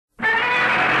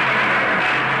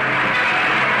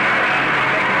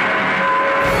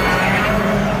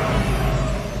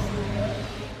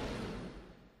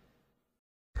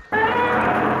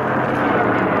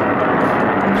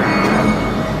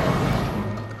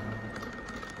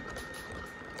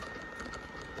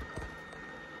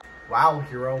Wow,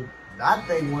 hero, that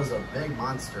thing was a big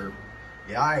monster.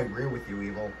 Yeah, I agree with you,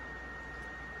 Evil.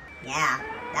 Yeah,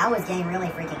 that was getting really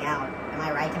freaking out. Am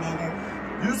I right, Commander?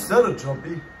 You said it,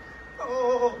 Jumpy.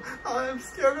 Oh, I'm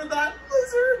scared of that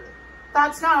lizard.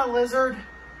 That's not a lizard.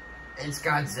 It's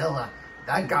Godzilla.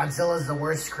 That Godzilla's the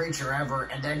worst creature ever,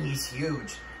 and then he's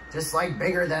huge. Just like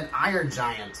bigger than Iron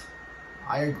Giant.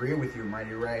 I agree with you,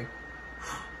 Mighty Ray.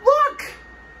 Look!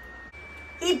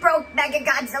 He broke Mega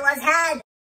Godzilla's head!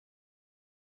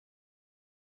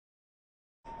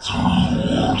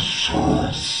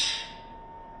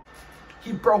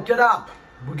 He broke it up.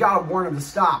 We gotta warn him to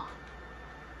stop.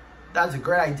 That's a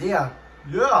great idea.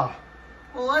 Yeah.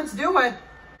 Well, let's do it.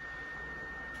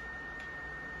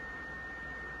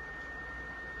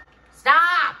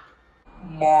 Stop!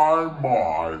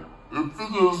 My. If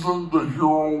it isn't the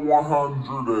Hero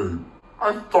 108,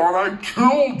 I thought I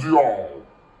killed y'all.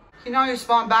 You know you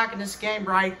spawned back in this game,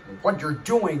 right? What you're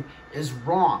doing is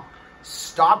wrong.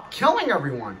 Stop killing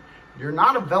everyone. You're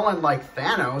not a villain like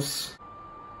Thanos.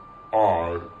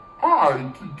 I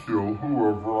can kill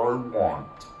whoever I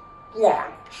want.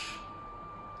 Watch.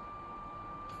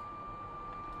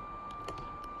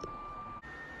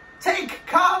 Take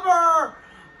cover!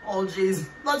 Oh, jeez.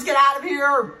 Let's get out of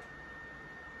here.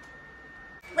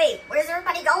 Wait, where's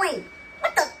everybody going?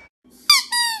 What the?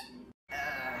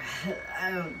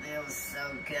 I don't feel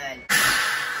so good.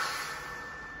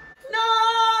 No!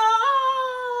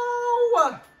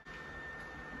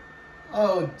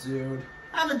 Oh, dude.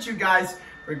 Haven't you guys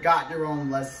forgot your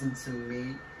own lesson to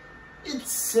me?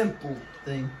 It's simple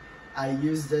thing. I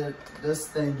used this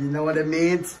thing, you know what it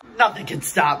means? Nothing can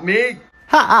stop me.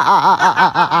 You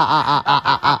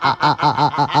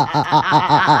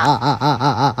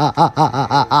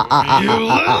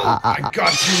little, I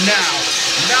got you now.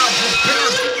 Now prepare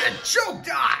to get choked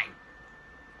on.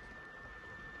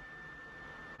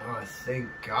 Oh, thank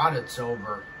God it's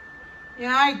over.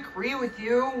 Yeah, I agree with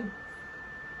you.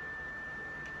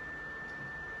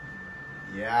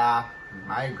 Yeah,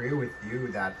 I agree with you,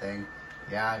 that thing.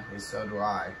 Yeah, so do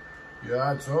I.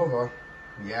 Yeah, it's over.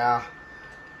 Yeah,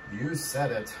 you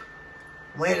said it.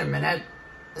 Wait a minute.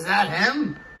 Is that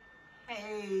him?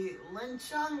 Hey, Lin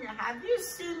Chung, have you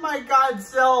seen my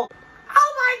Godzilla?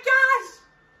 Oh my gosh!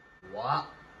 What?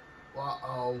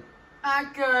 Uh-oh.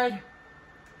 Not good.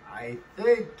 I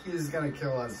think he's gonna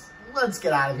kill us. Let's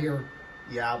get out of here.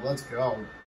 Yeah, let's go.